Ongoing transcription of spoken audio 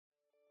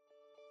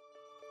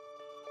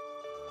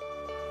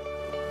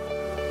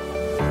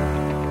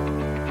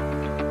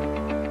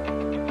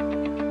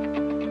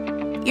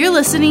You're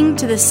listening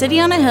to the City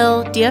on a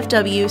Hill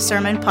DFW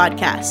Sermon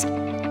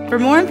Podcast. For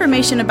more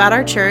information about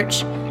our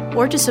church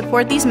or to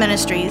support these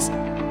ministries,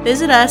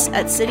 visit us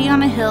at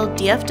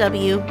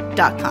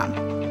cityonahilldfw.com.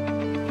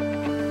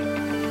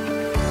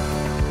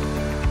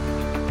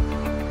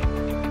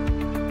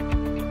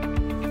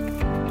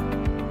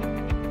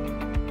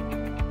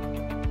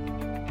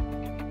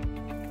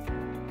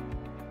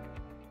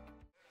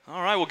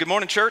 All right, well, good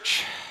morning,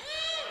 church.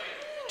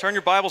 Turn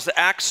your Bibles to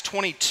Acts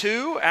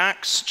 22,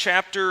 Acts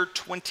chapter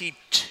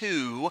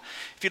 22.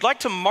 If you'd like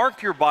to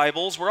mark your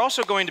Bibles, we're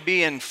also going to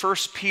be in 1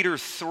 Peter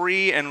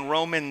 3 and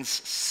Romans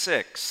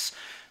 6.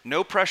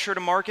 No pressure to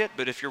mark it,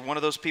 but if you're one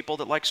of those people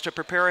that likes to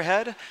prepare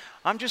ahead,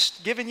 I'm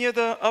just giving you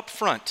the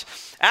upfront.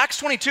 Acts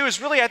 22 is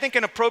really, I think,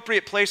 an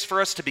appropriate place for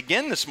us to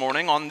begin this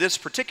morning, on this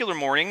particular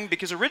morning,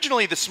 because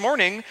originally this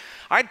morning,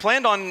 I'd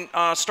planned on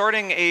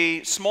starting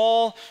a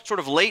small,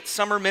 sort of late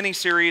summer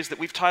mini-series that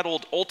we've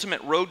titled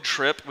Ultimate Road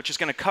Trip, which is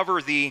going to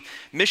cover the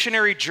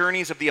missionary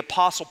journeys of the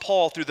Apostle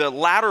Paul through the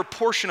latter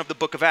portion of the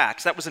book of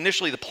Acts. That was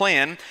initially the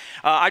plan.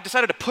 I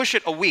decided to push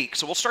it a week,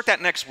 so we'll start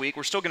that next week.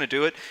 We're still going to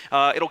do it.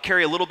 It'll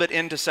carry a little bit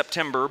into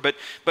September, but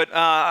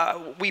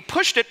we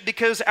pushed it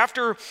because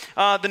after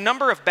the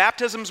number of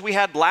baptisms we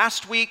had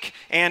last week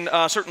and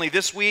certainly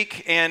this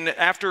week, and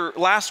after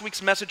last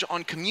week's message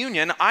on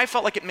communion, I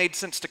felt like it made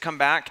sense to come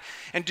back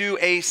and do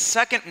a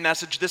second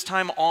message, this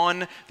time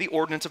on the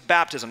ordinance of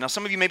baptism. Now,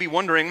 some of you may be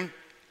wondering,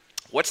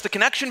 what's the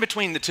connection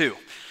between the two?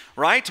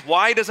 Right?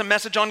 Why does a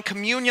message on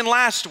communion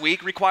last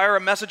week require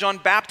a message on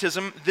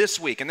baptism this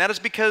week? And that is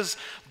because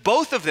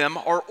both of them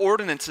are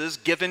ordinances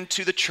given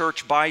to the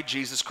church by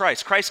Jesus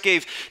Christ. Christ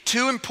gave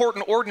two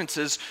important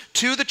ordinances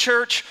to the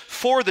church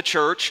for the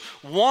church.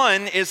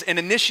 One is an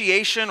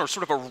initiation, or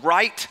sort of a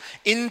rite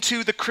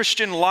into the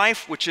Christian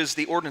life, which is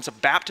the ordinance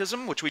of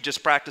baptism, which we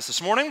just practiced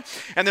this morning.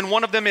 And then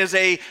one of them is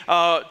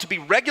to be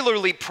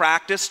regularly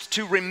practiced,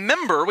 to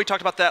remember, we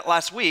talked about that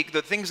last week,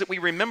 the things that we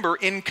remember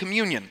in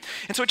communion.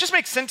 And so it just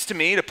makes sense to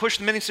me to push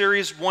the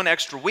mini-series one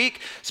extra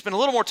week, spend a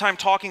little more time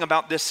talking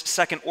about this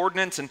second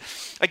ordinance. And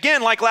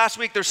again, like last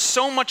week, there's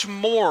so much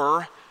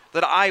more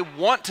that I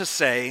want to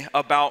say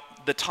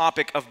about the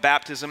topic of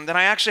baptism than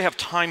I actually have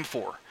time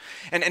for.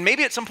 And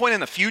maybe at some point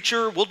in the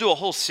future, we'll do a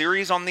whole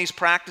series on these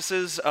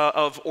practices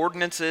of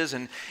ordinances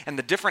and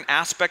the different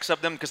aspects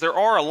of them, because there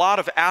are a lot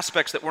of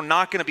aspects that we're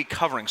not going to be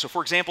covering. So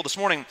for example, this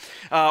morning,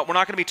 we're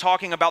not going to be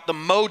talking about the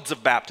modes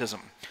of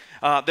baptism.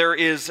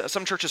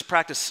 Some churches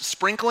practice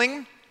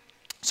sprinkling.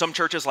 Some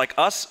churches, like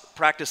us,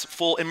 practice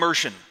full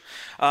immersion.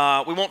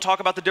 We won't talk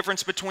about the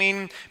difference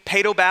between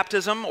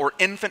paedobaptism, or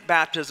infant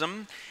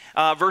baptism,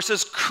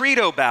 versus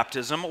credo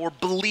baptism, or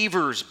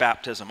believer's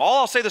baptism. All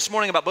I'll say this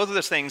morning about both of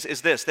those things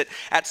is this, that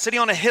at City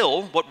on a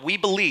Hill, what we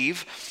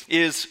believe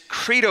is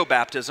credo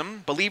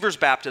baptism, believer's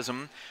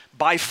baptism,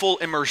 by full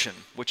immersion,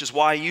 which is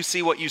why you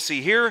see what you see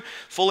here,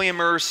 fully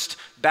immersed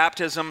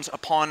baptisms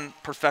upon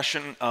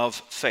profession of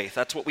faith.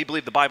 That's what we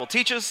believe the Bible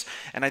teaches,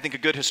 and I think a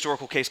good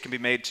historical case can be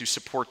made to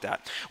support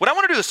that. What I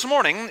want to do this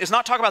morning is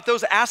not talk about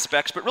those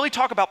aspects, but really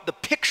talk about the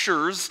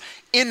pictures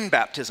in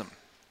baptism.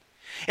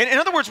 In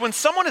other words, when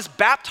someone is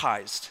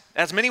baptized,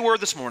 as many were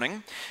this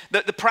morning,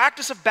 the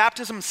practice of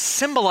baptism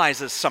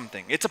symbolizes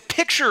something. It's a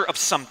picture of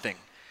something.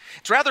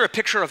 It's rather a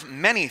picture of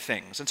many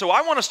things. And so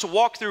I want us to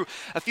walk through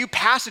a few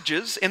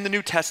passages in the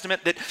New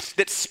Testament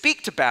that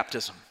speak to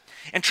baptism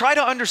and try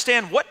to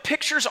understand what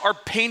pictures are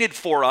painted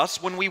for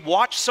us when we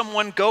watch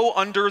someone go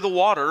under the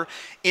water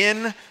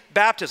in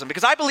baptism.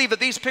 Because I believe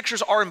that these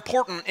pictures are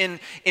important in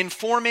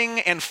informing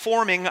and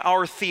forming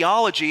our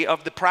theology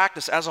of the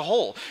practice as a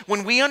whole.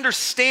 When we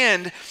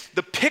understand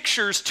the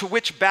pictures to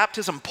which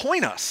baptism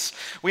point us,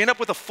 we end up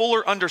with a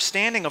fuller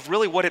understanding of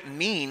really what it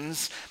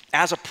means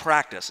as a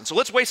practice. And so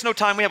let's waste no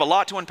time. We have a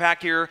lot to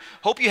unpack here.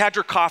 Hope you had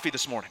your coffee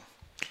this morning.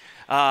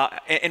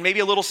 And maybe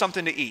a little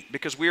something to eat,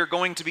 because we are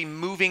going to be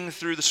moving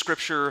through the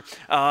scripture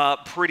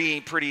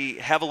pretty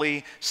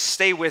heavily.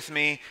 Stay with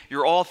me.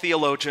 You're all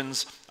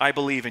theologians. I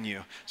believe in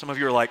you. Some of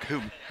you are like,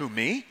 who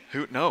me?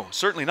 No,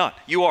 certainly not.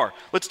 You are.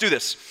 Let's do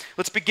this.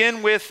 Let's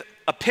begin with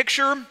a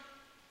picture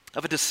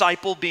of a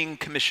disciple being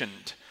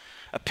commissioned.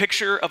 A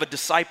picture of a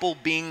disciple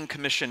being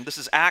commissioned. This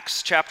is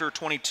Acts chapter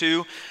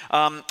 22.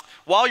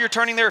 While you're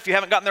turning there, if you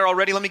haven't gotten there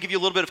already, let me give you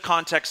a little bit of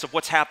context of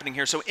what's happening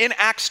here. So in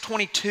Acts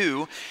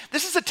 22,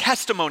 this is a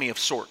testimony of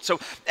sorts. So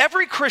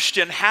every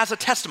Christian has a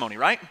testimony,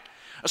 right?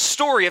 A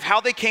story of how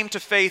they came to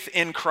faith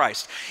in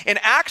Christ. In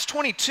Acts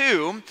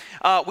 22,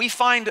 we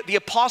find the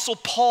Apostle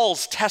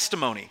Paul's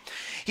testimony.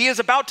 He is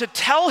about to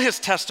tell his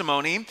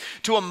testimony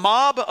to a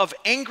mob of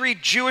angry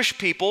Jewish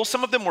people.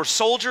 Some of them were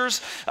soldiers.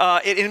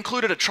 It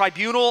included a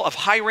tribunal of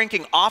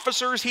high-ranking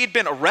officers. He had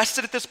been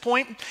arrested at this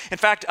point. In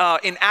fact,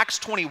 in Acts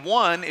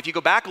 21, if you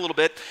go back a little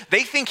bit,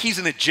 they think he's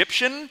an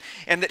Egyptian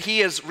and that he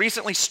has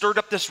recently stirred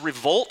up this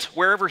revolt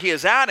wherever he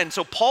is at. And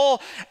so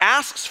Paul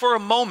asks for a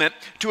moment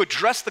to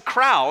address the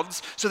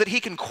crowds so that he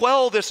can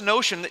quell this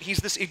notion that he's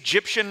this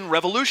Egyptian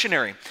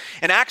revolutionary.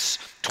 In Acts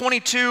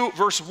 22,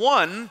 verse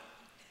 1,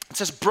 It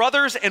says,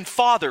 brothers and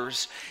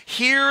fathers,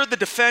 hear the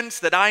defense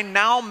that I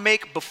now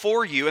make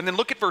before you. And then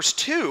look at verse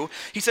 2.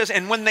 He says,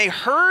 and when they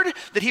heard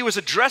that he was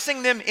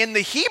addressing them in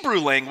the Hebrew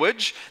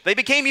language, they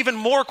became even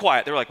more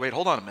quiet. They were like, wait,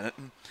 hold on a minute.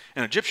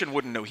 An Egyptian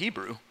wouldn't know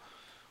Hebrew.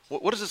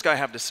 What does this guy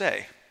have to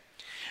say?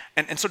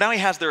 And so now he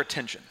has their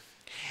attention.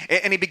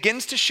 And he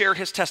begins to share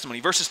his testimony.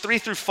 Verses 3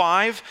 through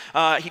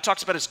 5, he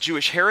talks about his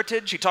Jewish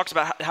heritage. He talks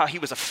about how he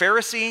was a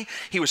Pharisee.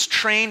 He was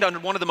trained under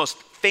one of the most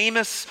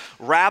famous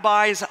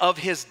rabbis of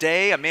his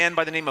day, a man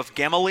by the name of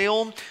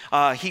Gamaliel.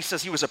 He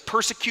says he was a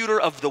persecutor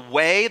of the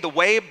way. The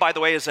way, by the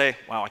way, is I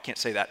can't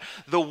say that.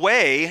 The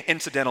way,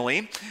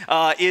 incidentally,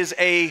 is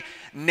a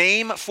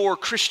name for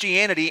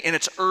Christianity in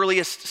its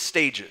earliest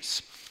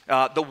stages.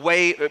 The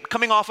way,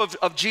 coming off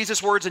of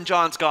Jesus' words in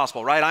John's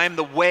gospel, right? I am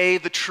the way,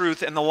 the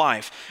truth, and the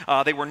life.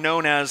 They were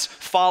known as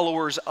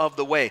followers of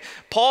the way.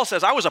 Paul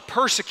says, I was a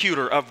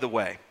persecutor of the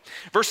way.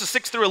 Verses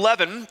 6 through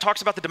 11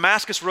 talks about the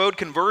Damascus Road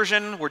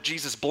conversion where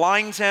Jesus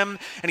blinds him,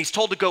 and he's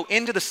told to go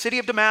into the city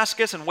of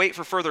Damascus and wait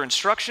for further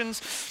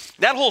instructions.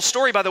 That whole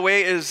story, by the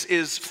way,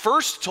 is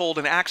first told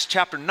in Acts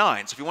chapter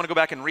 9. So if you want to go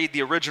back and read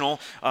the original,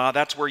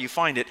 that's where you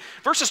find it.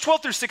 Verses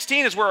 12 through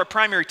 16 is where our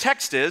primary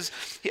text is.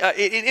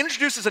 It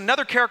introduces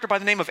another character by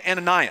the name of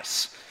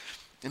Ananias.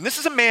 And this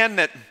is a man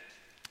that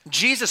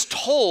Jesus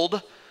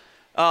told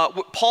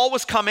Paul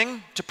was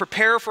coming to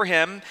prepare for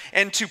him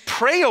and to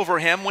pray over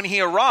him when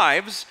he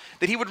arrives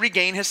that he would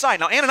regain his sight.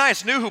 Now,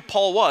 Ananias knew who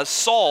Paul was,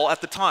 Saul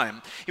at the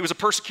time. He was a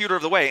persecutor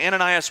of the way.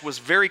 Ananias was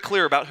very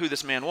clear about who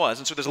this man was.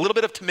 And so there's a little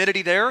bit of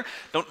timidity there.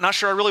 Not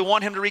sure I really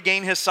want him to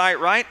regain his sight,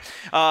 right?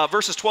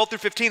 Verses 12 through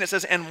 15, it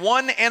says, and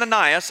one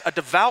Ananias, a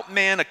devout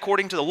man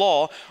according to the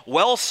law,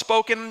 well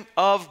spoken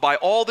of by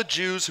all the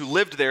Jews who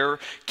lived there,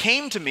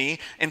 came to me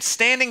and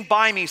standing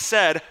by me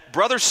said,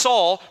 Brother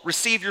Saul,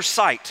 receive your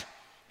sight.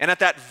 And at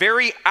that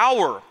very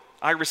hour,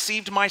 I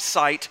received my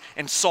sight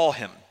and saw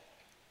him.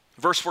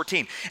 Verse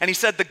 14, and he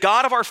said, the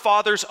God of our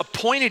fathers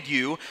appointed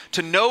you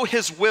to know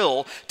his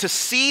will, to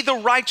see the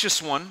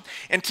righteous one,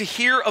 and to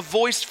hear a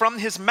voice from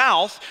his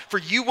mouth, for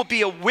you will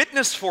be a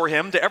witness for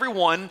him to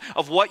everyone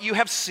of what you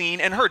have seen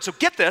and heard. So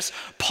get this,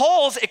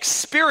 Paul's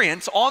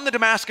experience on the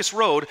Damascus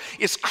Road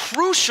is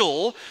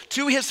crucial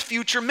to his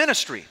future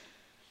ministry.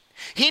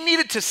 He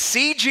needed to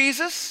see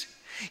Jesus.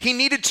 He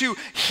needed to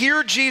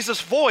hear Jesus'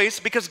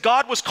 voice because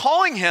God was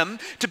calling him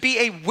to be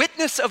a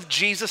witness of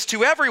Jesus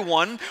to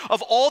everyone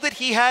of all that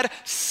he had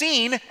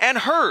seen and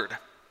heard.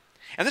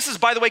 And this is,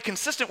 by the way,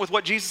 consistent with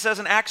what Jesus says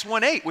in Acts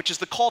 1:8, which is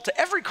the call to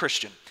every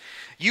Christian.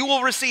 You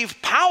will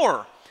receive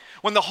power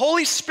when the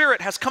Holy Spirit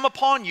has come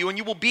upon you, and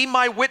you will be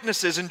my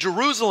witnesses in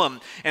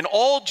Jerusalem and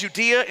all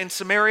Judea and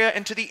Samaria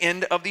and to the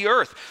end of the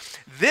earth.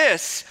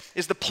 This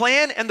is the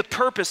plan and the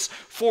purpose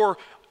for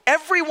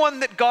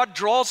everyone that God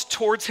draws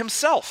towards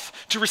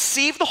himself, to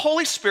receive the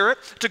Holy Spirit,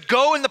 to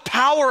go in the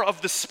power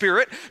of the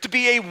Spirit, to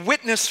be a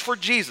witness for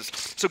Jesus.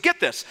 So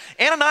get this,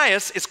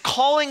 Ananias is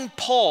calling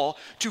Paul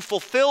to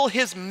fulfill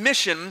his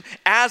mission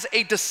as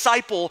a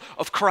disciple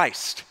of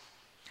Christ.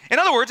 In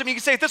other words, you can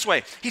say it this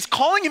way, he's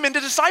calling him into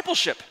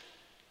discipleship.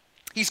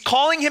 He's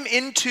calling him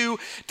into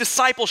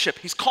discipleship.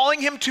 He's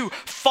calling him to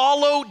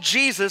follow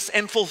Jesus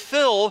and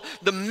fulfill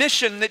the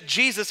mission that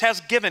Jesus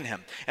has given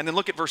him. And then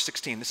look at verse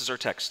 16, this is our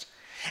text.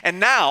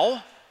 And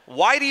now,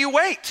 why do you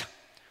wait?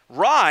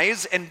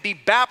 Rise and be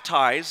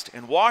baptized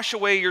and wash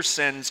away your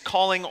sins,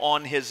 calling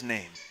on his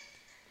name.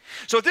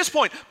 So at this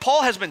point,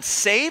 Paul has been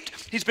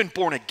saved. He's been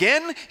born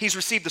again. He's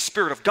received the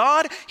Spirit of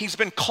God. He's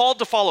been called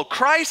to follow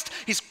Christ.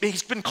 He's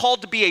been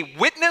called to be a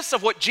witness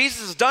of what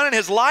Jesus has done in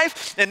his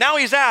life. And now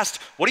he's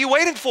asked, what are you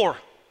waiting for?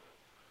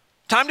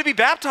 Time to be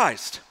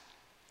baptized.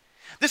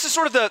 This is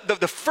sort of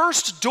the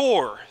first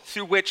door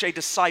through which a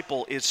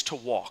disciple is to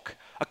walk.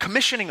 A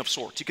commissioning of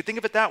sorts. You could think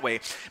of it that way.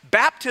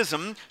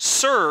 Baptism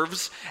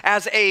serves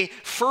as a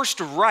first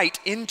rite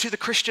into the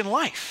Christian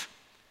life.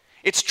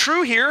 It's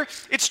true here.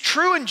 It's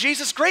true in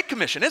Jesus' Great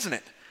Commission, isn't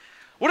it?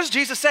 What does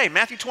Jesus say?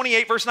 Matthew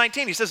 28, verse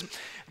 19. He says,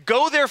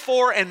 go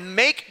therefore and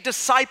make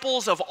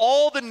disciples of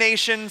all the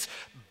nations,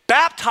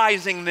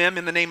 baptizing them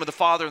in the name of the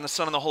Father and the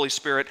Son and the Holy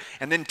Spirit,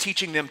 and then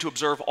teaching them to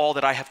observe all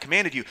that I have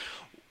commanded you.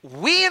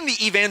 We in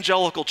the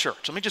evangelical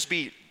church, let me just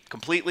be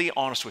completely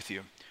honest with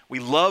you. We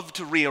love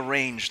to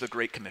rearrange the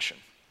Great Commission.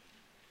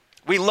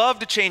 We love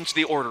to change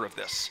the order of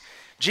this.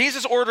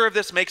 Jesus' order of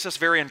this makes us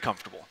very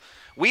uncomfortable.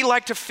 We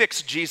like to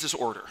fix Jesus'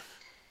 order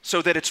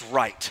so that it's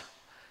right.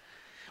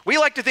 We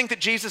like to think that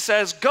Jesus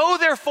says, go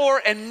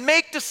therefore and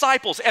make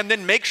disciples, and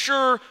then make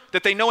sure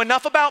that they know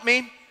enough about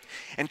me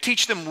and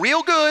teach them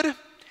real good.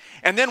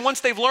 And then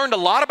once they've learned a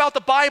lot about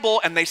the Bible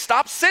and they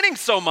stop sinning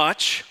so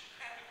much,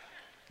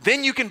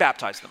 then you can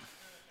baptize them.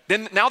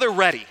 Then now they're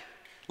ready.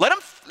 Let them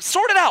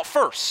sort it out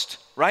first.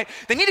 Right?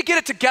 They need to get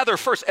it together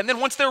first, and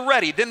then once they're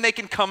ready, then they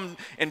can come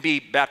and be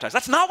baptized.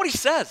 That's not what he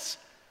says.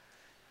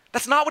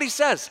 That's not what he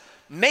says.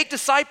 Make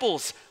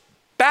disciples,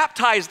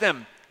 baptize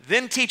them,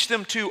 then teach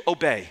them to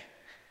obey.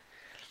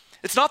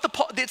 It's not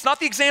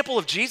the example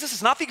of Jesus.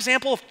 It's not the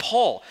example of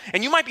Paul.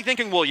 And you might be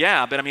thinking, well,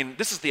 yeah, but I mean,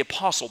 this is the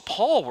Apostle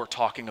Paul we're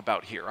talking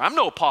about here. I'm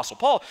no Apostle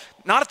Paul.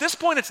 Not at this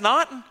point, it's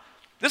not.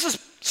 This is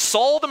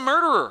Saul the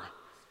murderer.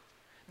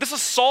 This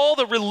is Saul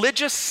the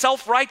religious,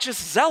 self-righteous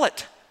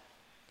zealot.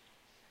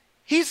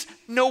 He's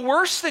no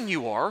worse than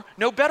you are,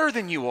 no better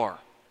than you are.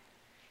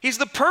 He's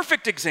the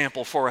perfect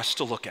example for us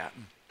to look at.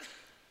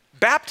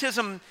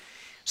 Baptism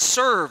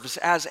serves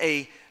as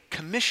a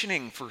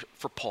commissioning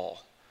for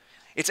Paul.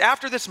 It's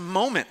after this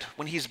moment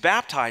when he's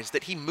baptized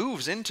that he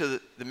moves into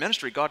the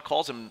ministry God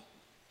calls him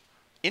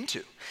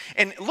into.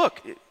 And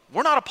look,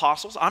 we're not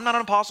apostles. I'm not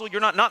an apostle. You're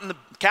not in the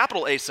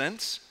capital A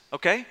sense,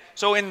 okay?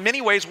 So in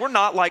many ways, we're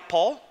not like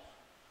Paul.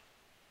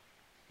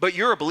 But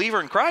you're a believer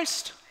in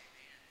Christ.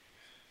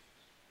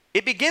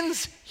 It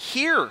begins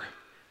here,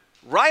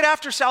 right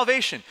after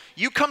salvation.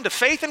 You come to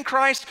faith in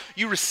Christ,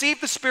 you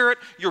receive the Spirit,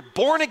 you're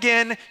born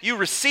again, you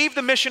receive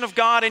the mission of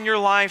God in your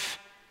life.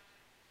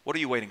 What are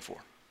you waiting for?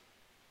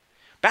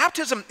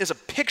 Baptism is a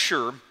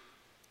picture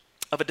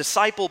of a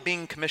disciple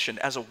being commissioned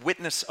as a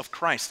witness of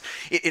Christ.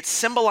 It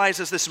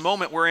symbolizes this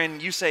moment wherein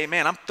you say,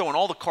 man, I'm throwing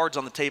all the cards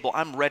on the table.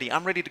 I'm ready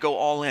to go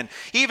all in.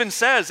 He even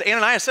says,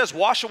 Ananias says,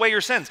 wash away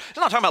your sins. He's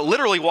not talking about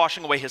literally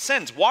washing away his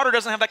sins. Water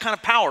doesn't have that kind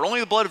of power.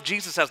 Only the blood of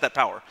Jesus has that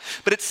power.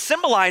 But it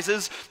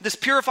symbolizes this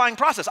purifying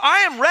process. I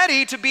am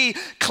ready to be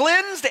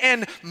cleansed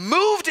and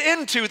moved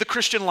into the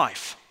Christian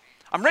life.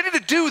 I'm ready to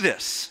do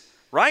this,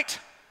 right?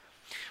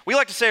 We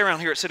like to say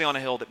around here at City on a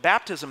Hill that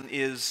baptism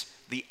is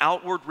the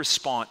outward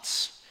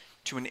response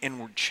to an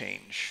inward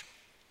change.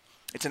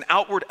 It's an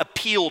outward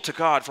appeal to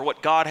God for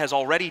what God has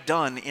already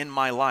done in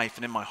my life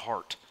and in my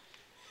heart.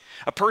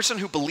 A person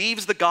who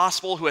believes the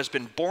gospel, who has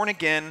been born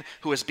again,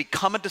 who has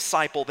become a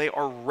disciple, they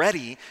are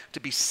ready to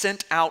be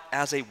sent out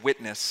as a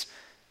witness,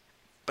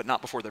 but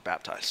not before they're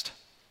baptized.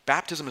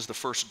 Baptism is the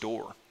first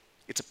door.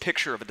 It's a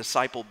picture of a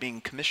disciple being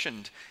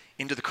commissioned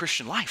into the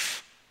Christian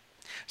life.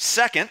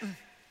 Second,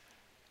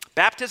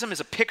 baptism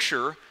is a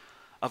picture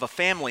of a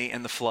family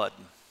in the flood.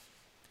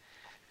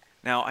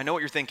 Now, I know what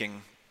you're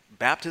thinking.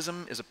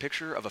 Baptism is a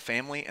picture of a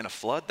family in a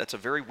flood? That's a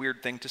very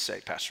weird thing to say,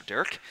 Pastor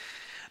Derrick.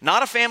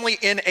 Not a family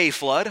in a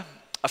flood,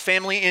 a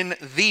family in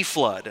the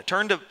flood.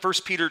 Turn to 1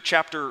 Peter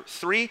chapter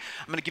 3.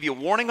 I'm going to give you a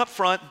warning up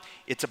front.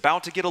 It's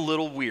about to get a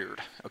little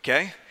weird,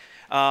 okay?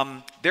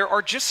 There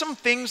are just some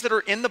things that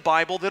are in the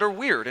Bible that are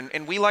weird,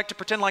 and we like to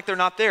pretend like they're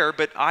not there,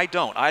 but I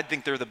don't. I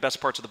think they're the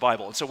best parts of the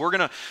Bible. And so we're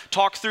going to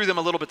talk through them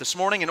a little bit this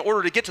morning. In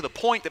order to get to the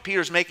point that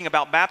Peter's making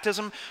about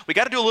baptism, we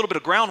got to do a little bit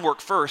of groundwork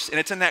first, and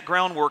it's in that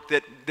groundwork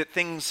that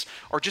things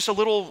are just a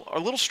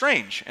little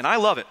strange, and I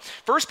love it.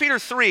 1 Peter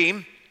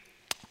 3,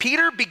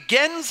 Peter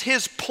begins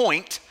his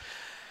point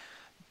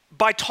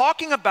by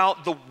talking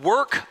about the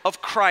work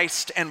of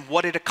Christ and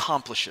what it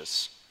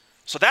accomplishes.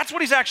 So that's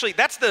what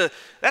that's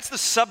the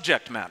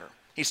subject matter.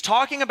 He's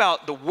talking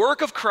about the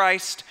work of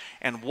Christ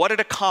and what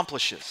it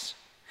accomplishes.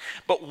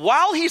 But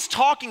while he's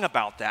talking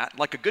about that,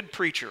 like a good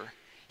preacher,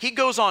 he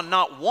goes on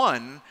not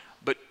one,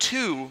 but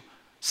two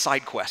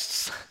side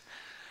quests.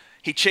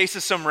 He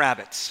chases some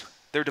rabbits.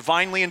 They're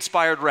divinely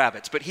inspired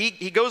rabbits. But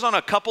he goes on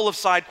a couple of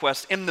side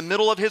quests in the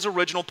middle of his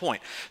original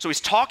point. So he's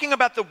talking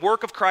about the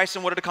work of Christ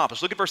and what it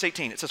accomplished. Look at verse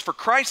 18. It says, "For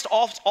Christ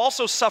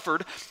also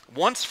suffered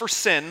once for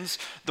sins,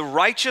 the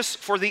righteous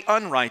for the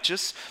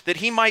unrighteous, that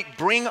he might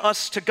bring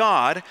us to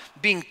God,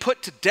 being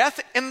put to death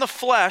in the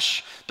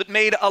flesh, but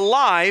made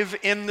alive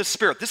in the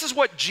spirit." This is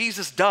what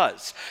Jesus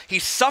does. He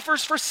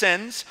suffers for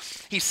sins.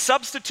 He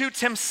substitutes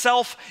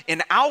himself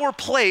in our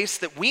place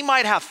that we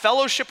might have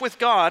fellowship with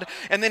God,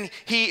 and then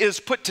he is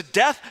put to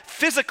death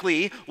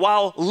physically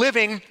while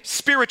living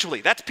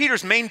spiritually. That's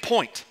Peter's main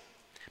point.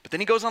 But then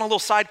he goes on a little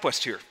side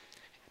quest here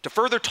to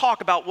further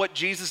talk about what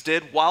Jesus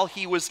did while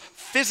he was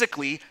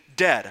physically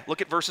dead.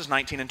 Look at verses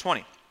 19 and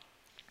 20.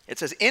 It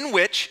says, "In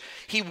which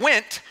he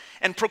went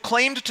and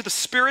proclaimed to the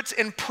spirits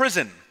in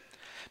prison,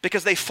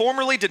 because they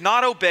formerly did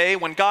not obey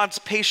when God's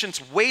patience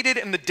waited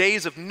in the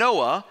days of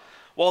Noah,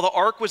 while the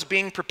ark was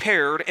being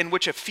prepared, in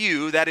which a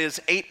few, that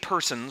is 8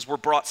 persons, were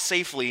brought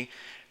safely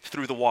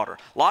through the water."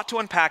 A lot to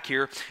unpack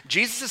here.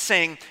 Jesus is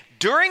saying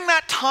during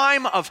that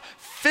time of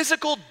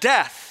physical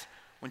death,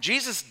 when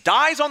Jesus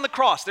dies on the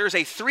cross, there's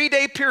a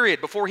 3-day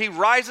period before he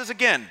rises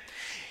again.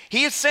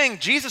 He is saying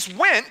Jesus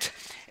went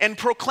and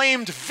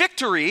proclaimed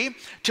victory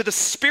to the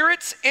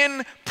spirits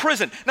in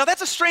prison. Now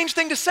that's a strange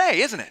thing to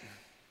say, isn't it?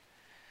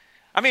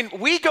 I mean,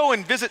 we go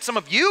and visit some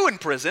of you in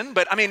prison,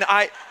 but I mean,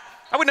 I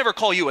would never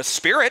call you a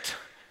spirit.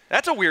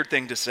 That's a weird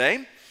thing to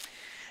say.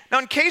 Now,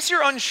 in case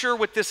you're unsure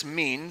what this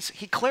means,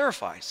 he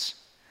clarifies.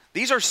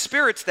 These are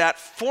spirits that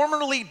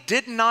formerly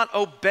did not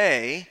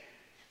obey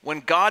when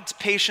God's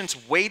patience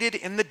waited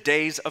in the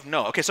days of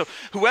Noah. Okay, so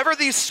whoever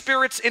these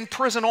spirits in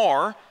prison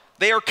are,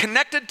 they are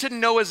connected to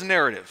Noah's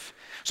narrative.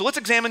 So let's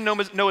examine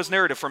Noah's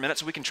narrative for a minute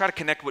so we can try to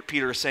connect what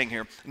Peter is saying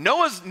here.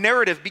 Noah's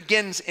narrative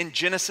begins in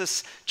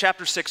Genesis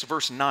chapter 6,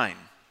 verse 9.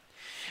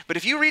 But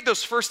if you read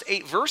those first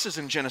 8 verses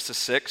in Genesis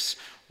 6,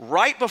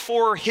 right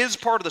before his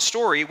part of the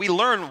story, we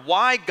learn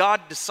why God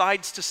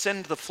decides to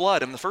send the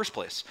flood in the first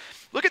place.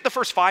 Look at the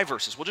first 5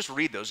 verses. We'll just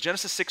read those.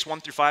 Genesis 6,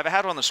 1 through 5. I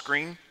had it on the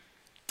screen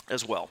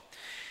as well.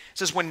 It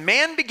says, when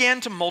man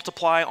began to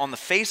multiply on the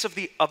face of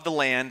the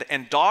land,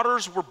 and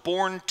daughters were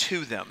born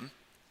to them,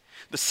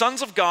 the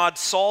sons of God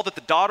saw that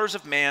the daughters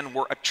of man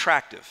were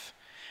attractive,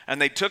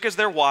 and they took as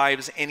their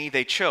wives any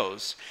they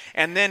chose.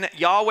 And then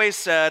Yahweh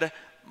said,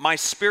 my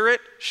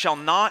spirit shall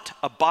not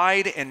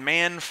abide in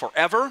man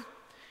forever,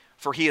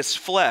 for he is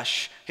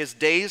flesh, his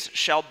days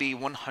shall be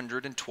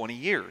 120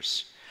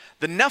 years.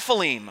 The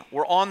Nephilim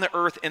were on the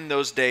earth in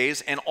those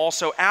days, and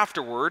also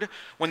afterward,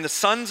 when the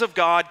sons of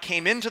God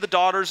came into the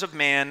daughters of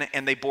man,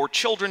 and they bore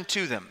children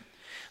to them.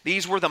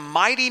 These were the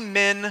mighty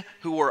men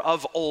who were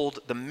of old,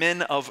 the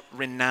men of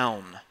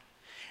renown.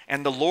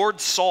 And the Lord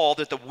saw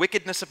that the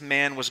wickedness of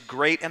man was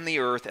great in the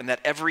earth, and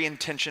that every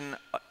intention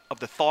of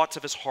the thoughts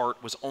of his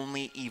heart was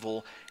only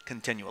evil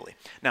continually.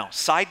 Now,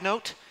 side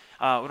note,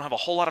 we don't have a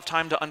whole lot of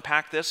time to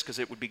unpack this because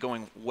it would be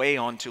going way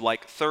on to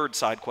like third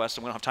side quest,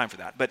 and we don't have time for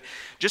that. But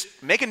just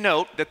make a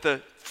note that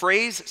the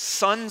phrase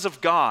sons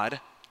of God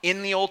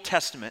in the Old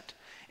Testament,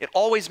 it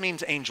always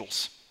means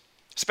angels,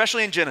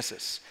 especially in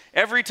Genesis.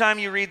 Every time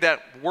you read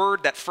that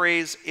word, that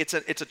phrase, it's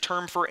a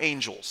term for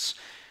angels.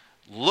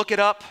 Look it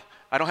up.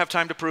 I don't have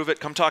time to prove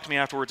it. Come talk to me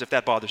afterwards if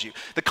that bothers you.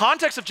 The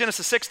context of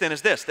Genesis 6 then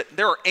is this, that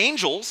there are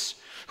angels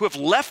who have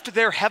left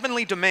their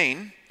heavenly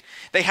domain.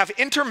 They have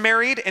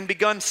intermarried and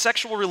begun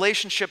sexual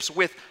relationships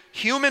with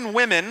human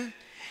women,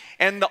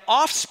 and the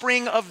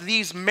offspring of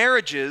these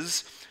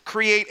marriages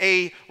create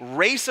a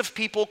race of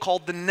people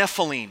called the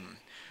Nephilim,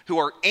 who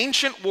are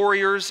ancient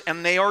warriors,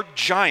 and they are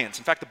giants.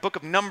 In fact, the book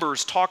of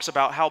Numbers talks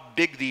about how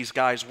big these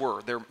guys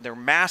were. They're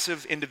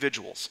massive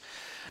individuals.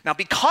 Now,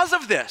 because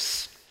of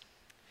this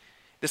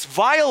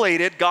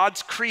violated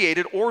God's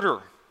created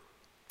order.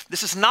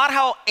 This is not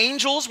how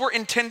angels were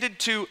intended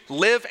to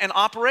live and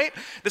operate.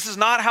 This is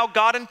not how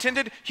God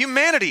intended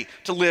humanity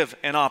to live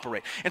and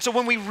operate. And so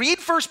when we read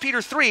 1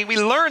 Peter 3, we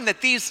learn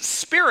that these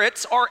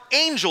spirits are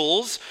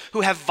angels who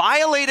have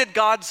violated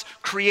God's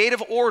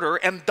creative order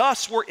and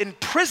thus were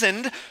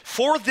imprisoned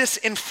for this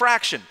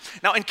infraction.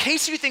 Now, in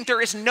case you think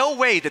there is no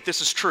way that this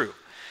is true,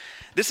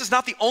 this is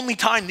not the only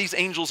time these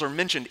angels are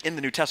mentioned in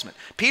the New Testament.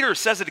 Peter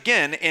says it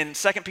again in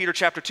 2 Peter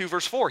chapter 2,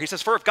 verse 4. He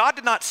says, for if God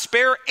did not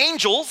spare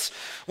angels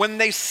when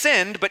they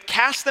sinned, but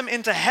cast them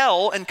into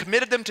hell and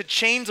committed them to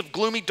chains of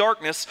gloomy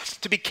darkness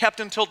to be kept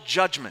until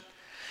judgment.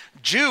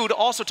 Jude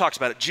also talks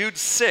about it. Jude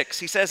 6,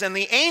 he says, and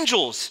the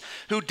angels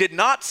who did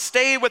not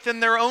stay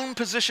within their own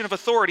position of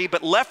authority,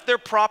 but left their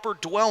proper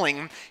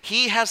dwelling,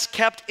 he has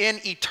kept in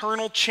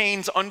eternal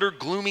chains under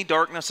gloomy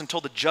darkness until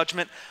the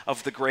judgment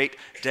of the great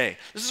day.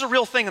 This is a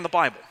real thing in the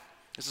Bible.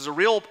 This is a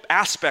real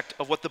aspect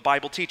of what the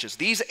Bible teaches.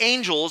 These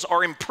angels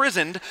are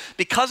imprisoned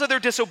because of their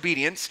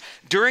disobedience.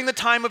 During the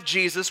time of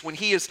Jesus, when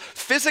he is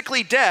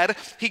physically dead,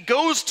 he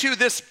goes to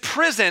this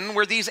prison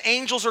where these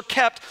angels are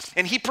kept,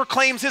 and he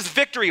proclaims his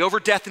victory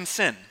over death and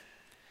sin.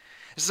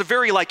 This is a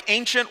very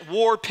ancient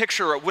war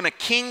picture of when a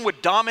king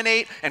would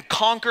dominate and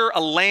conquer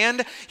a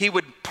land, he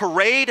would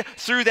parade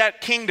through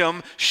that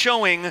kingdom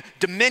showing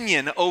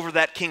dominion over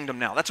that kingdom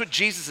now. That's what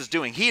Jesus is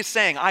doing. He is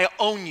saying, I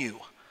own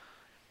you.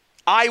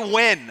 I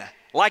win.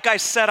 Like I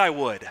said I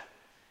would,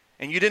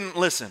 and you didn't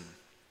listen.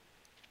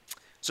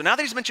 So now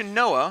that he's mentioned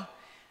Noah,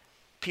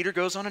 Peter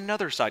goes on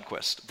another side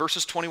quest,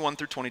 verses 21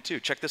 through 22.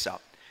 Check this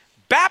out.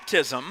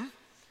 Baptism,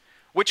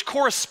 which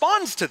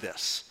corresponds to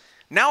this,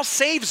 now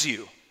saves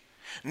you,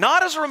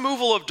 not as a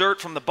removal of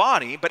dirt from the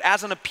body, but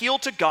as an appeal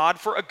to God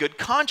for a good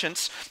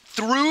conscience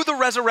through the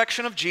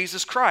resurrection of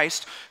Jesus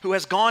Christ, who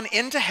has gone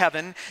into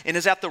heaven and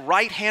is at the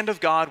right hand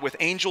of God with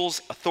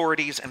angels,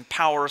 authorities, and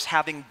powers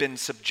having been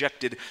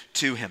subjected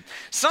to him.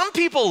 Some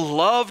people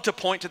love to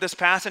point to this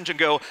passage and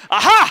go,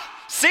 aha,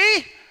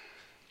 see?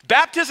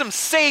 Baptism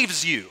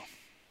saves you.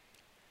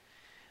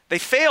 They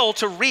fail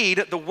to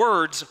read the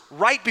words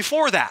right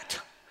before that,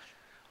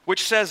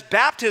 which says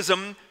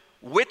baptism,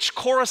 which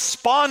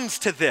corresponds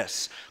to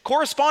this.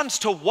 Corresponds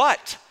to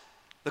what?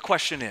 The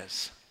question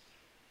is.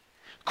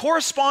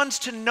 Corresponds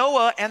to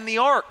Noah and the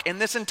ark and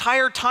this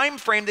entire time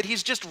frame that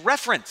he's just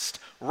referenced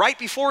right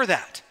before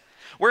that,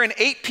 wherein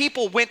 8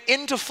 people went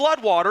into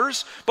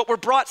floodwaters but were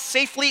brought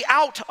safely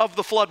out of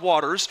the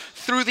floodwaters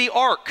through the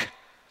ark.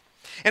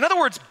 In other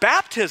words,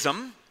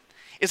 baptism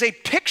is a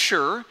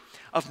picture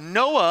of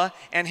Noah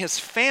and his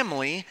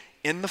family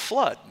in the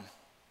flood.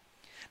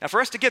 Now, for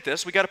us to get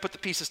this, we got to put the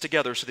pieces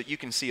together so that you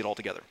can see it all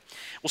together.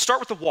 We'll start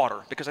with the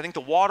water, because I think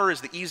the water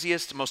is the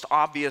easiest, most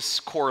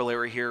obvious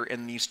corollary here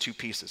in these two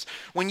pieces.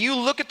 When you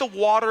look at the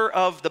water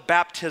of the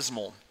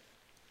baptismal,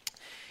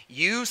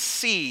 you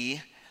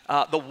see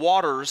the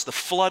waters, the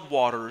flood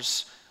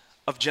waters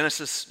of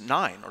Genesis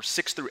 9, or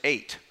 6 through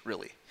 8,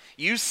 really.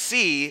 You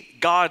see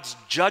God's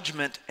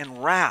judgment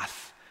and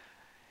wrath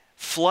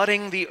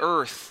flooding the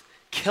earth,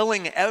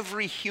 killing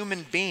every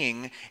human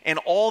being and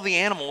all the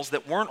animals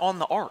that weren't on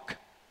the ark.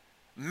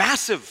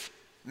 Massive,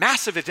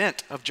 massive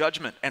event of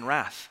judgment and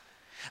wrath.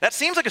 That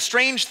seems like a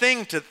strange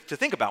thing to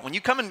think about. When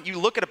you come and you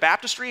look at a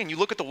baptistry and you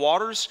look at the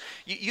waters,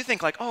 you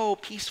think like, oh,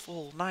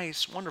 peaceful,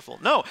 nice, wonderful.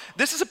 No,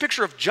 this is a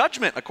picture of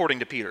judgment, according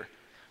to Peter.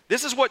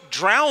 This is what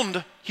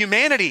drowned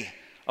humanity,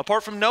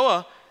 apart from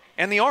Noah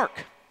and the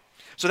ark.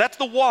 So that's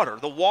the water.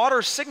 The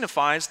water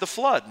signifies the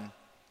flood.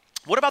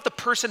 What about the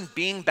person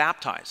being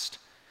baptized?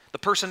 The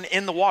person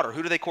in the water,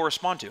 who do they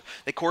correspond to?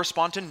 They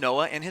correspond to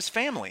Noah and his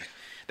family.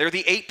 They're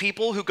the 8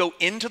 people who go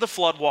into the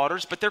flood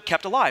waters, but they're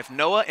kept alive.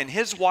 Noah and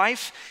his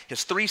wife,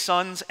 his 3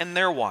 sons, and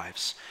their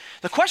wives.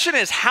 The question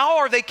is, how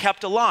are they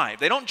kept alive?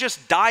 They don't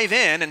just dive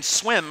in and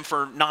swim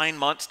for 9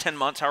 months, 10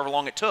 months, however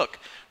long it took,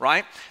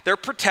 right? They're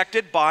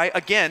protected by,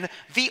 again,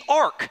 the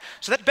ark.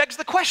 So that begs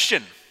the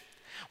question.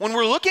 When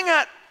we're looking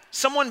at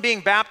someone being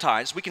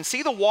baptized, we can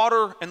see the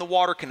water and the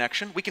water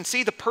connection. We can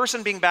see the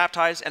person being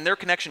baptized and their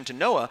connection to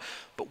Noah.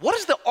 But what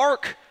is the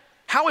ark?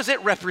 How is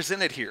it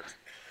represented here?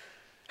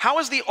 How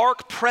is the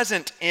ark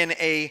present in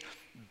a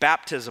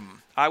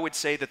baptism? I would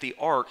say that the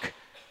ark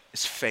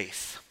is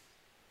faith.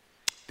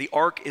 The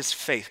ark is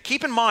faith.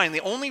 Keep in mind,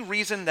 the only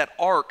reason that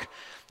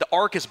the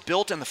ark is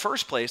built in the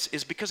first place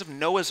is because of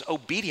Noah's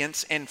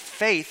obedience and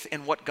faith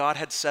in what God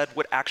had said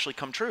would actually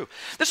come true.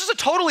 This is a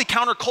totally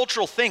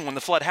countercultural thing when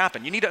the flood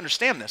happened. You need to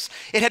understand this.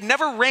 It had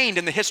never rained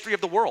in the history of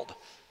the world,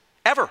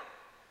 ever.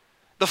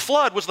 The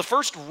flood was the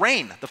first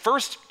rain, the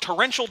first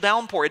torrential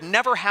downpour. It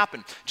never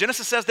happened.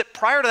 Genesis says that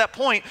prior to that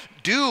point,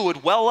 dew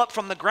would well up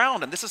from the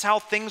ground, and this is how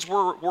things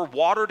were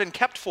watered and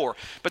kept for.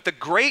 But the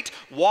great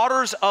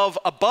waters of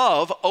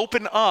above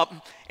open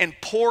up and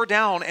pour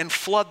down and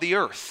flood the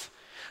earth.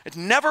 It's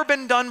never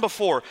been done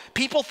before.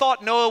 People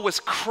thought Noah was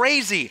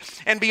crazy,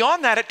 and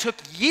beyond that, it took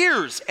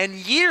years and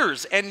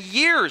years and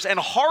years and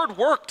hard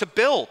work to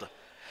build.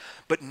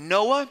 But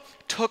Noah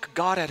took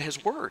God at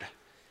his word.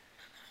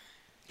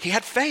 He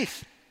had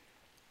faith.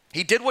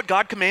 He did what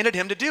God commanded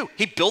him to do.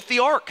 He built the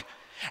ark.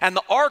 And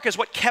the ark is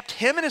what kept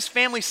him and his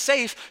family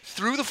safe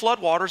through the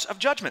floodwaters of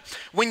judgment.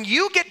 When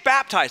you get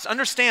baptized,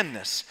 understand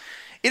this.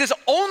 It is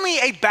only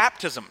a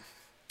baptism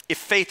if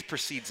faith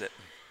precedes it.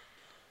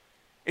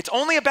 It's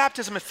only a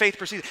baptism if faith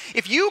precedes it.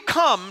 If you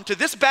come to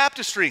this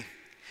baptistry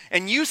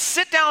and you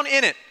sit down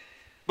in it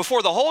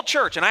before the whole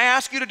church, and I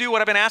ask you to do what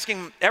I've been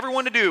asking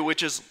everyone to do,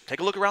 which is take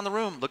a look around the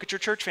room, look at your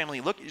church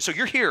family. So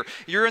you're here,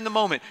 you're in the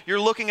moment, you're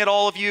looking at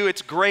all of you,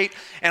 it's great,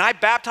 and I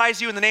baptize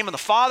you in the name of the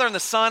Father and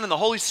the Son and the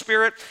Holy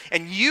Spirit,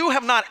 and you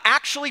have not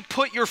actually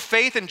put your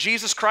faith in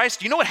Jesus Christ.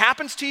 Do you know what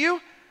happens to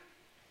you?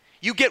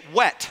 You get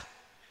wet.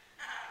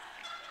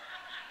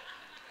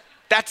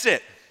 That's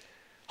it.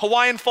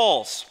 Hawaiian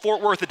Falls,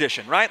 Fort Worth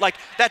edition, right? Like,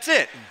 that's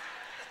it.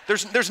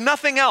 There's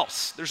nothing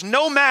else. There's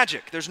no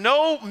magic. There's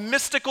no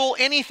mystical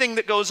anything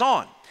that goes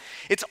on.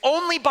 It's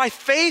only by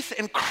faith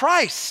in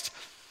Christ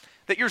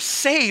that you're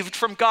saved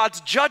from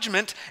God's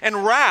judgment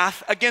and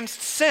wrath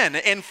against sin.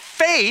 And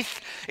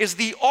faith is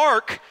the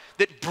ark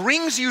that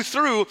brings you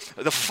through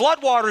the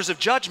floodwaters of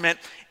judgment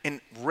and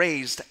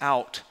raised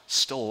out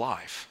still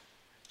alive.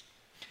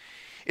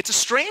 It's a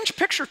strange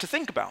picture to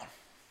think about,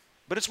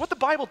 but it's what the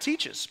Bible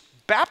teaches.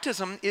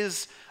 Baptism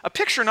is a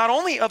picture not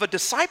only of a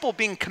disciple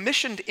being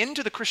commissioned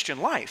into the Christian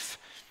life,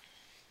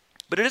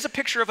 but it is a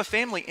picture of a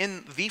family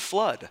in the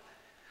flood,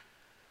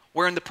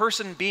 wherein the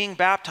person being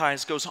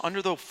baptized goes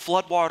under the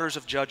floodwaters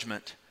of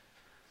judgment,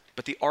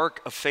 but the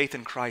ark of faith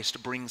in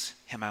Christ brings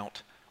him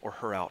out or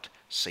her out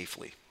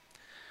safely.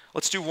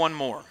 Let's do one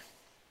more.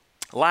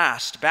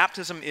 Last,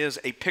 baptism is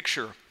a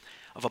picture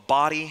of a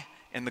body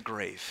in the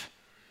grave.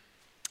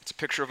 It's a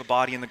picture of a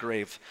body in the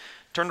grave.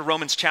 Turn to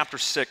Romans chapter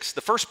 6.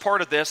 The first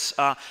part of this,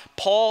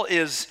 Paul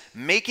is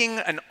making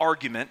an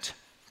argument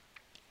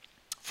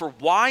for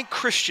why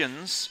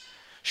Christians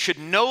should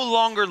no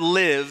longer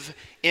live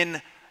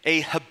in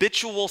a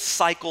habitual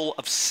cycle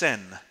of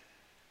sin.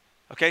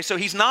 Okay, so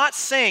he's not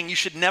saying you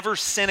should never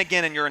sin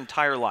again in your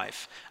entire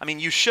life. I mean,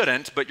 you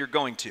shouldn't, but you're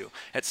going to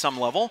at some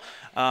level,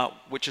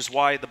 which is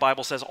why the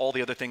Bible says all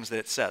the other things that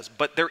it says.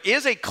 But there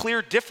is a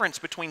clear difference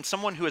between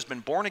someone who has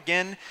been born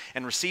again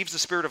and receives the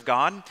Spirit of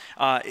God.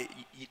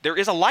 There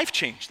is a life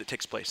change that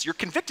takes place. You're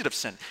convicted of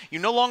sin. You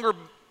no longer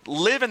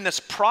live in this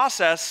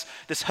process,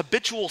 this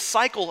habitual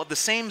cycle of the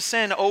same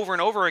sin over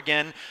and over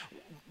again,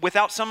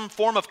 without some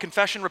form of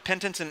confession,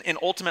 repentance, and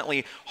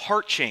ultimately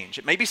heart change.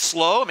 It may be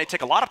slow, it may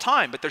take a lot of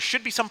time, but there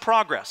should be some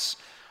progress.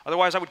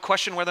 Otherwise, I would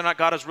question whether or not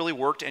God has really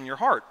worked in your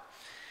heart.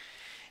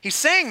 He's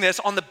saying this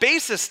on the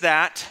basis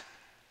that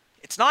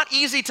it's not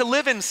easy to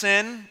live in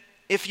sin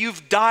if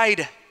you've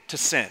died to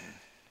sin,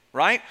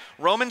 right?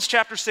 Romans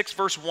chapter 6,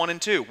 verse 1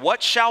 and 2.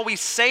 What shall we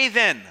say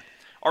then?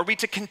 Are we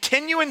to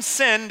continue in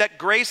sin that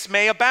grace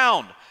may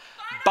abound?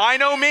 By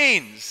no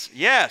means,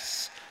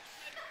 yes.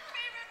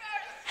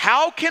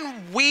 How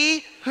can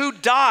we who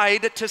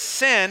died to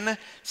sin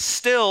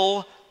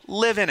still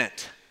live in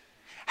it?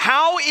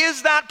 How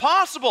is that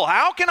possible?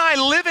 How can I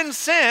live in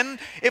sin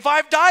if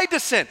I've died to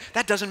sin?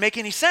 That doesn't make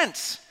any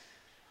sense.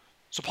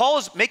 So Paul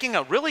is making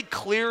a really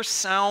clear,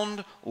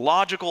 sound,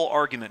 logical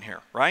argument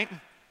here, right?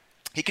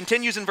 He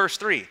continues in verse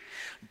 3.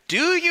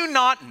 Do you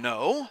not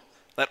know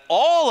that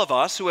all of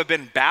us who have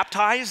been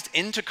baptized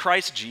into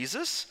Christ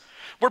Jesus,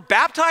 we're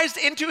baptized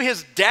into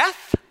his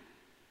death?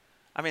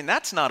 I mean,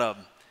 that's not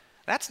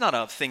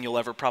a thing you'll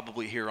ever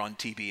probably hear on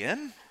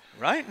TBN,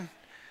 right?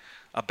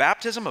 A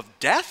baptism of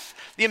death?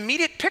 The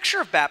immediate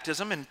picture of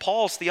baptism in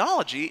Paul's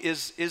theology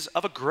is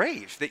of a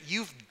grave, that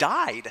you've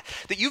died,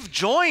 that you've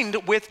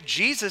joined with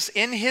Jesus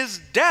in his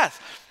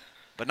death.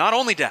 But not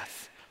only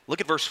death.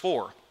 Look at verse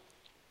 4.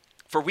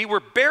 For we were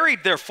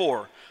buried,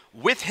 therefore,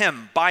 with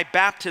him by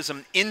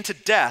baptism into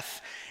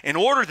death, in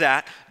order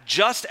that,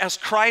 just as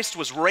Christ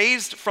was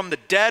raised from the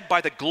dead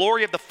by the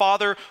glory of the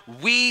Father,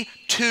 we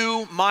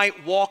too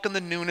might walk in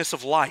the newness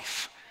of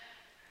life.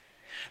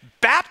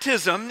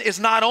 Baptism is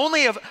not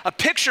only a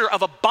picture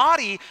of a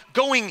body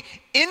going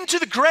into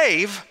the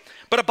grave,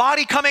 but a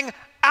body coming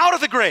out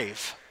of the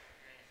grave,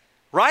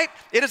 right?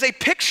 It is a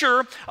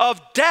picture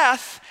of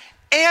death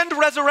and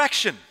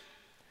resurrection.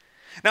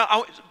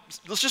 Now,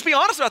 let's just be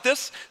honest about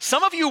this.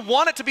 Some of you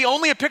want it to be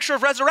only a picture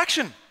of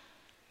resurrection.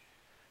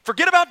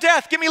 Forget about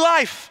death, give me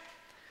life.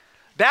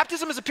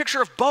 Baptism is a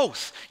picture of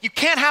both. You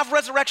can't have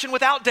resurrection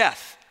without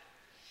death.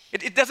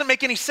 It doesn't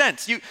make any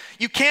sense.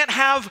 You can't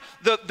have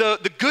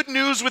the good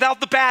news without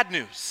the bad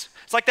news.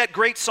 It's like that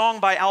great song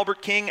by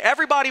Albert King,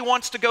 everybody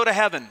wants to go to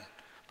heaven,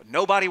 but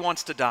nobody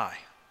wants to die.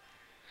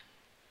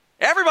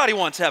 Everybody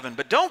wants heaven,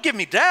 but don't give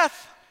me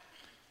death.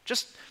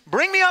 Just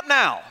bring me up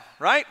now,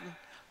 right?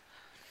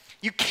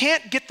 You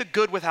can't get the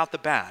good without the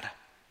bad.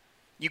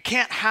 You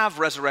can't have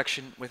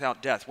resurrection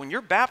without death. When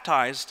you're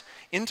baptized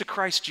into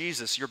Christ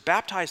Jesus, you're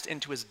baptized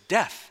into his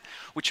death,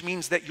 which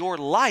means that your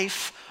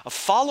life of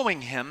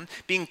following him,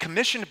 being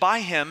commissioned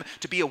by him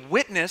to be a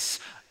witness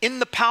in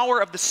the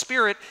power of the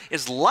Spirit,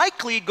 is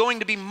likely going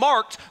to be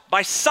marked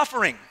by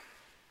suffering,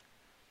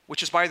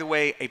 which is, by the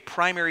way, a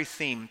primary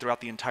theme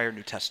throughout the entire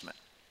New Testament.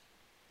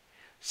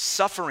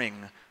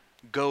 Suffering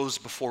goes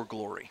before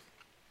glory.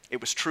 It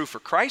was true for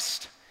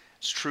Christ.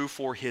 It's true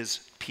for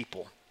his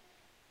people.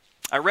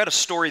 I read a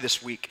story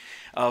this week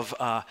of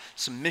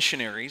some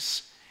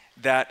missionaries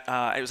that,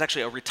 it was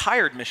actually a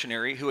retired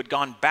missionary who had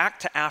gone back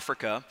to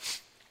Africa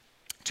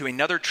to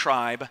another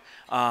tribe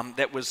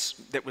that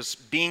was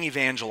being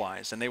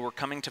evangelized, and they were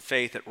coming to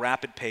faith at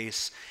rapid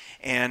pace,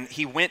 and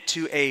he went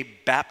to a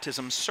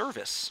baptism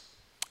service.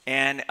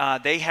 And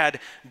they had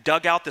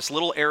dug out this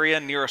little area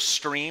near a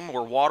stream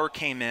where water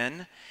came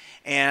in,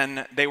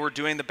 and they were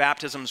doing the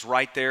baptisms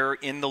right there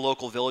in the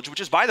local village,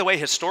 which is, by the way,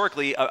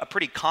 historically a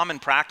pretty common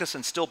practice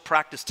and still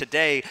practiced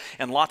today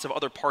in lots of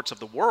other parts of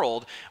the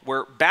world,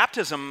 where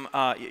baptism,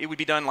 it would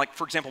be done, like,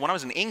 for example, when I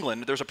was in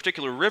England, there's a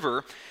particular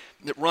river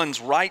that runs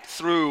right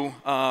through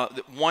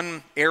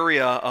one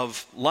area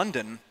of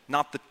London,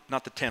 not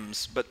the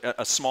Thames, but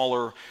a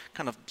smaller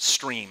kind of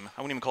stream.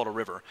 I wouldn't even call it a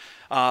river.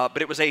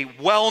 But it was a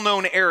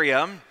well-known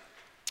area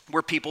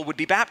where people would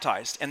be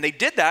baptized. And they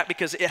did that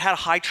because it had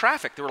high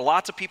traffic. There were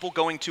lots of people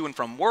going to and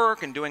from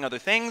work and doing other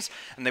things,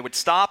 and they would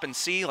stop and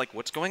see, like,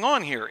 what's going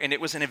on here? And it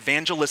was an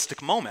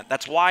evangelistic moment.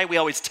 That's why we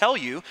always tell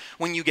you,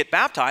 when you get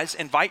baptized,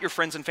 invite your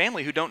friends and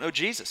family who don't know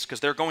Jesus, because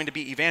they're going to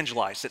be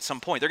evangelized at some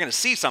point. They're going to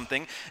see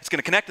something that's going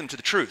to connect them to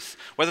the truth.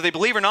 Whether they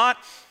believe or not,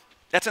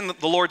 that's in the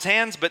Lord's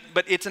hands, but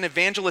it's an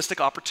evangelistic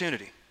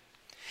opportunity.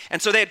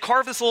 And so they had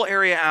carved this little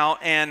area out,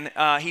 and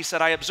he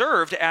said, I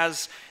observed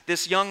as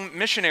this young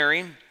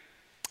missionary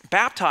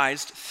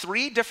baptized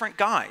 3 different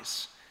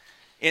guys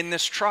in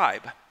this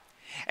tribe.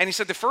 And he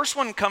said the first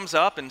one comes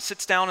up and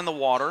sits down in the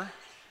water,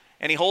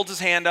 and he holds his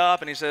hand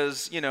up and he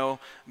says,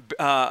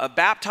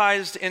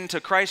 baptized into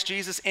Christ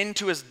Jesus,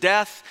 into his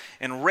death,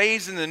 and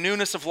raised in the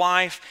newness of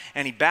life.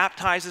 And he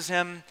baptizes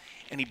him,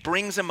 and he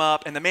brings him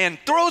up, and the man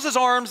throws his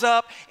arms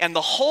up, and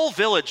the whole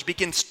village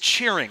begins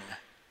cheering.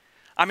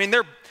 I mean,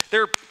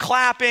 they're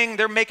clapping,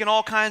 they're making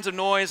all kinds of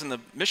noise, and the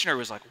missionary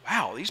was like,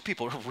 wow, these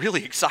people are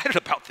really excited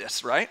about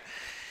this, right?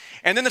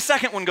 And then the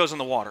second one goes in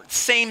the water.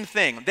 Same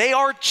thing. They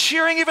are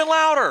cheering even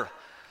louder.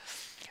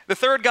 The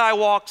third guy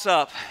walks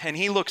up, and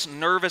he looks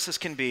nervous as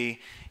can be.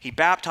 He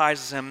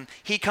baptizes him.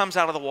 He comes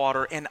out of the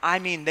water, and I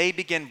mean, they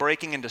begin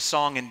breaking into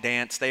song and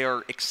dance. They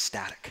are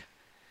ecstatic.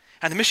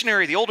 And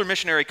the older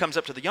missionary comes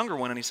up to the younger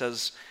one, and he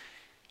says,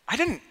 I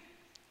didn't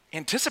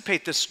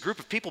anticipate this group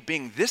of people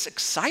being this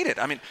excited.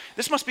 I mean,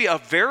 this must be a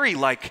very,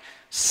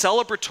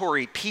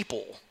 celebratory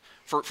people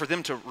for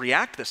them to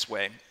react this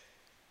way.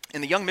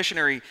 And the young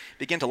missionary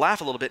began to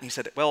laugh a little bit, and he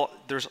said, well,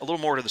 there's a little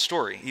more to the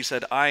story. He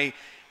said, I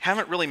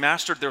haven't really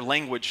mastered their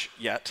language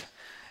yet.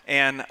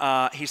 And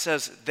he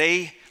says,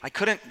 I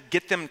couldn't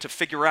get them to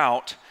figure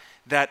out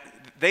that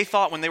they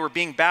thought when they were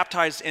being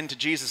baptized into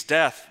Jesus'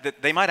 death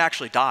that they might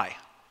actually die.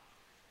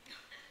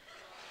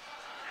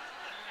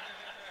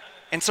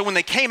 And so when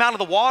they came out of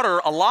the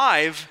water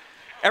alive,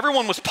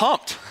 everyone was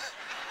pumped.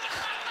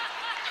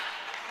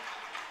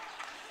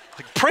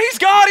 Praise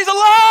God, he's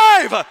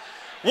alive!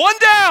 1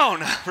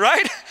 down,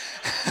 right?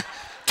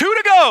 2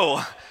 to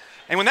go.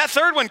 And when that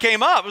third one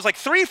came up, it was like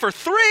 3 for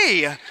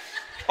 3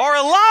 are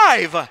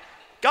alive.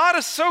 God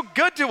is so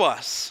good to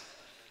us.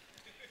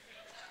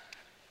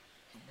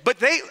 But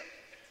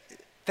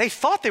they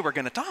thought they were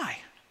going to die.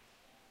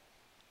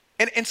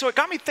 And so it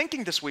got me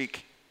thinking this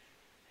week,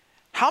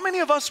 how many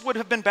of us would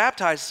have been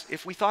baptized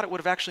if we thought it would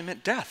have actually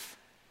meant death?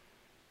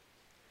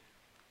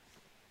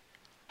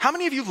 How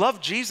many of you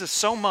love Jesus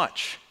so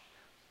much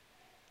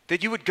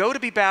that you would go to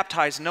be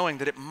baptized knowing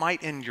that it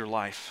might end your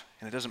life?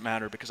 And it doesn't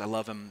matter because I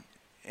love him,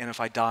 and if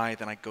I die,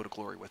 then I go to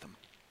glory with him.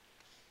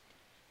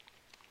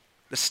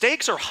 The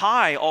stakes are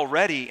high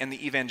already in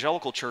the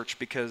evangelical church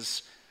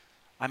because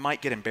I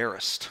might get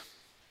embarrassed.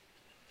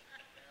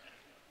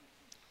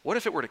 What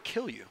if it were to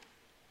kill you?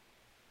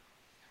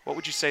 What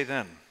would you say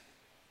then?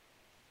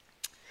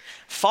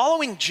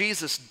 Following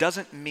Jesus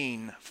doesn't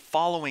mean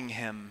following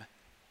him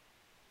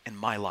in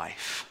my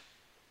life.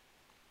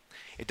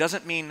 It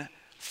doesn't mean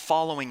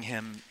following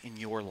him in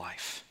your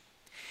life.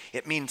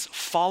 It means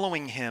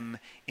following him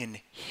in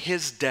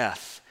his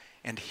death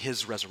and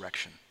his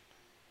resurrection.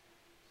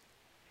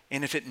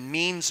 And if it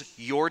means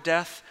your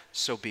death,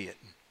 so be it,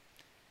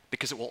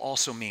 because it will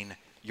also mean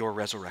your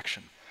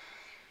resurrection.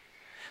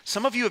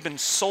 Some of you have been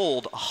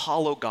sold a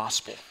hollow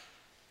gospel.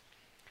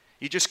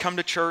 You just come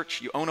to church,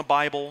 you own a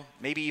Bible,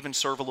 maybe even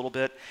serve a little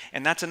bit,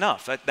 and that's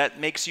enough. That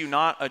makes you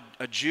not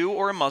a Jew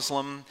or a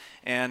Muslim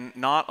and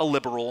not a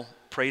liberal,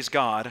 praise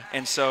God.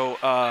 And so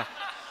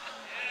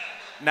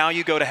now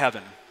you go to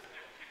heaven.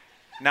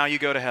 Now you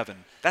go to heaven.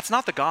 That's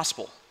not the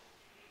gospel.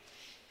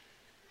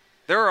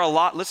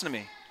 Listen to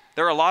me,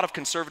 there are a lot of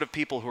conservative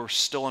people who are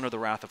still under the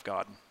wrath of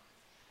God.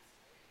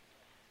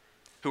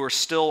 Who are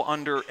still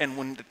under, and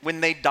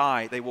when they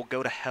die, they will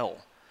go to hell.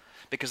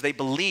 Because they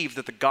believe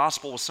that the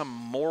gospel was some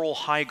moral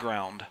high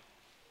ground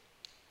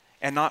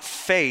and not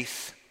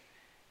faith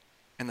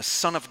in the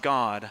Son of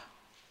God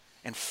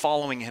and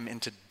following him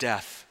into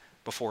death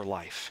before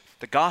life.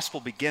 The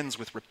gospel begins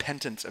with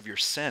repentance of your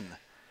sin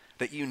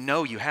that you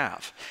know you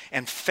have,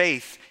 and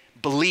faith,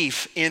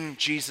 belief in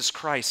Jesus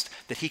Christ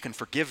that he can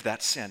forgive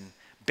that sin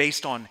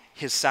based on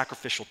his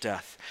sacrificial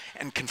death.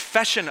 And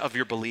confession of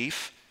your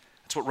belief,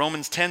 that's what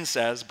Romans 10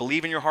 says,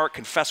 believe in your heart,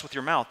 confess with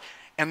your mouth.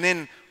 And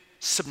then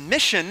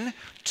submission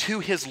to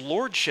his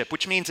lordship,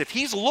 which means if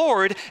he's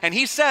Lord and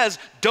he says,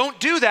 don't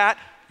do that,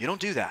 you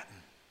don't do that.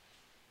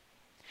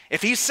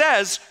 If he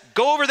says,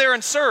 go over there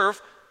and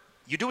serve,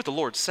 you do what the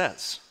Lord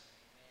says.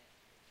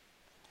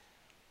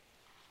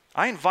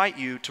 I invite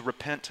you to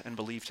repent and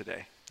believe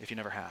today, if you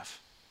never have.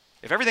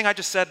 If everything I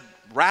just said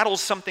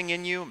rattles something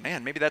in you,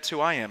 man, maybe that's who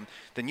I am,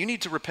 then you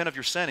need to repent of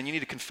your sin and you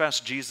need to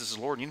confess Jesus is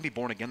Lord and you need to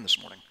be born again this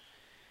morning.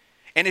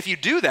 And if you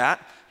do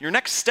that, your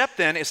next step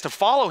then is to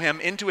follow him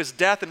into his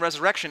death and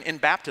resurrection in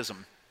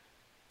baptism.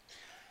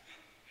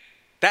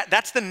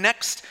 That's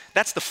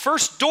the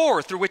first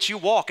door through which you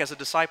walk as a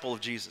disciple of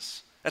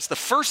Jesus. That's the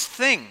first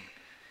thing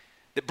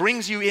that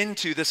brings you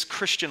into this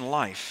Christian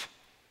life.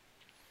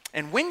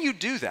 And when you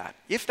do that,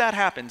 if that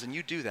happens and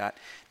you do that,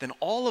 then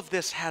all of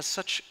this has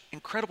such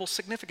incredible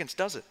significance,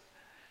 does it?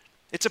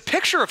 It's a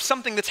picture of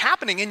something that's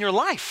happening in your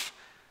life.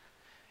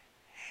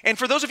 And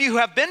for those of you who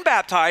have been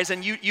baptized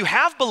and you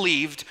have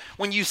believed,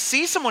 when you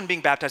see someone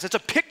being baptized,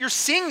 you're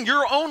seeing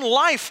your own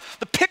life,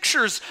 the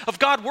pictures of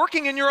God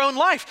working in your own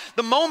life.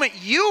 The moment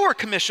you were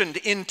commissioned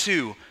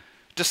into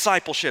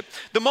discipleship,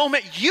 the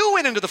moment you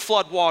went into the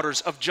flood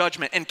waters of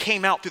judgment and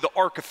came out through the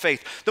ark of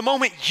faith, the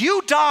moment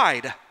you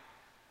died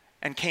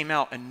and came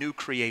out a new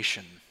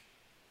creation,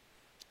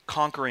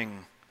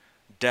 conquering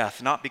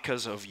death, not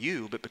because of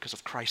you, but because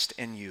of Christ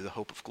in you, the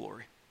hope of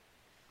glory.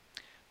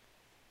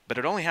 But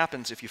it only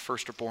happens if you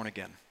first are born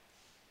again.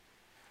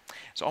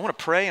 So I want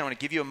to pray, and I want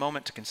to give you a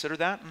moment to consider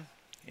that.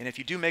 And if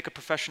you do make a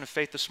profession of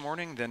faith this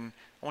morning, then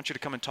I want you to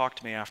come and talk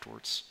to me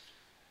afterwards.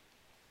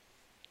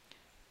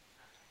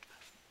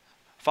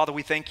 Father,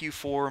 we thank you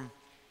for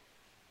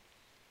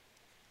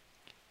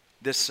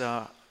this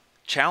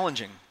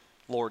challenging,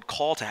 Lord,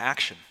 call to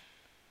action.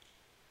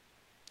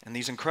 And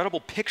these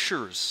incredible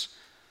pictures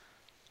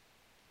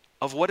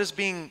of what is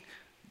being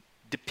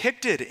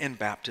depicted in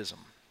baptism.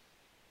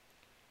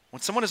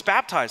 When someone is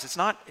baptized, it's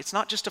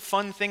not just a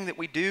fun thing that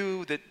we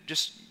do that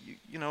just,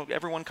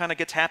 everyone kind of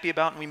gets happy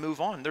about and we move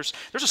on. There's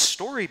a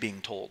story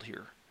being told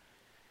here.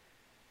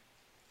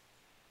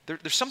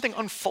 There's something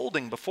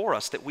unfolding before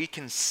us that we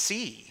can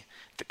see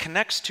that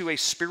connects to a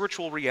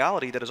spiritual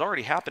reality that has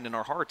already happened in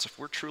our hearts if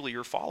we're truly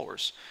your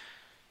followers.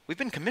 We've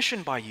been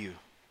commissioned by you.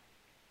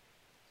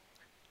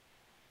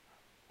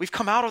 We've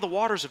come out of the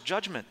waters of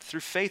judgment through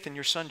faith in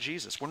your Son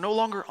Jesus. We're no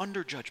longer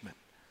under judgment.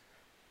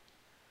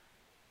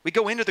 We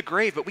go into the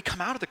grave, but we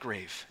come out of the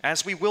grave,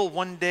 as we will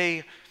one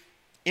day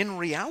in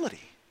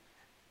reality,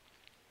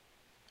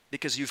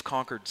 because you've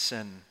conquered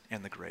sin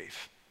and the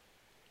grave.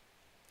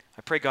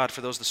 I pray, God,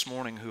 for those this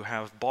morning who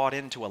have bought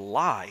into a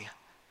lie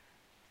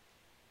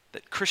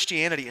that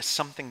Christianity is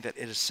something that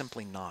it is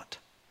simply not.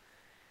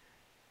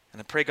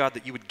 And I pray, God,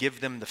 that you would give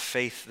them the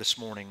faith this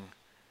morning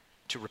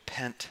to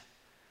repent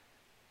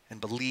and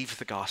believe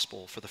the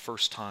gospel for the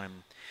first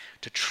time,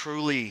 to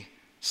truly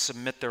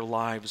submit their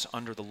lives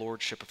under the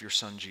lordship of your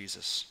Son,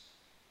 Jesus,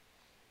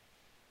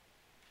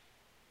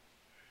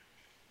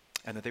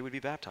 and that they would be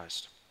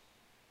baptized.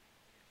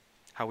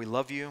 How we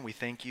love you and we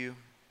thank you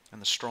in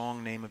the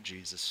strong name of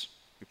Jesus.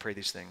 We pray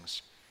these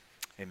things.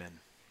 Amen.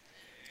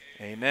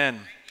 Amen.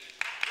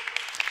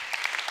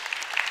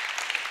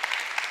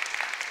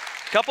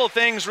 Couple of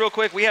things real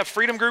quick. We have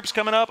freedom groups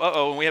coming up.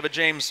 And we have a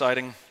James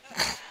sighting.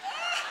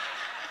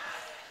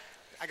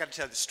 I got to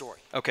tell the story.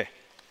 Okay.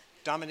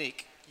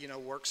 Dominique,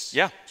 works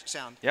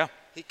sound. Yeah.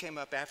 He came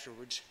up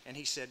afterwards and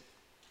he said,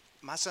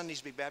 my son needs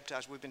to be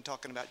baptized. We've been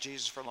talking about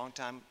Jesus for a long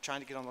time,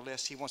 trying to get on the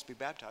list. He wants to be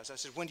baptized. I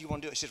said, when do you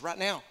want to do it? He said, right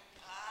now.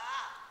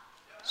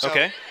 So,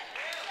 okay.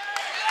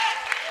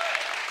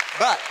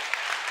 But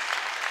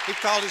he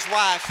called his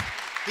wife.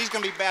 He's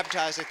going to be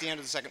baptized at the end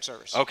of the second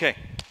service. Okay.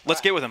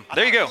 Let's get with him.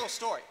 There you go. Cool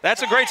story.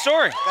 That's a great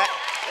story.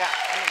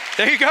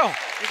 There you go.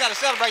 You got to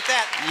celebrate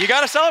that. You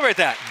got to celebrate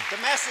that.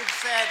 The message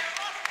said,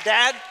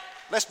 Dad,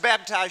 let's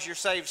baptize your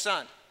saved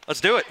son.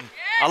 Let's do it.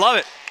 I love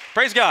it.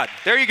 Praise God.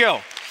 There you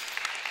go.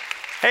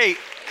 Hey,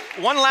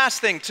 one last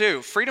thing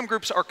too. Freedom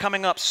groups are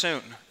coming up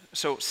soon.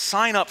 So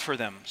sign up for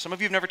them. Some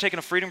of you have never taken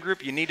a freedom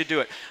group. You need to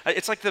do it.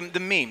 It's like the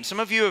meme. Some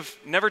of you have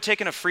never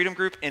taken a freedom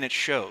group and it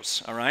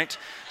shows, all right?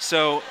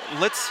 So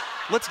let's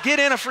get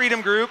in a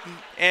freedom group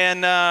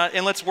and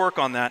let's work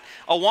on that.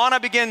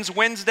 Awana begins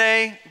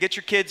Wednesday. Get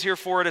your kids here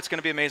for it. It's going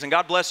to be amazing.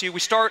 God bless you.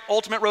 We start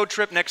Ultimate Road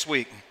Trip next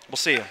week. We'll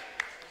see you.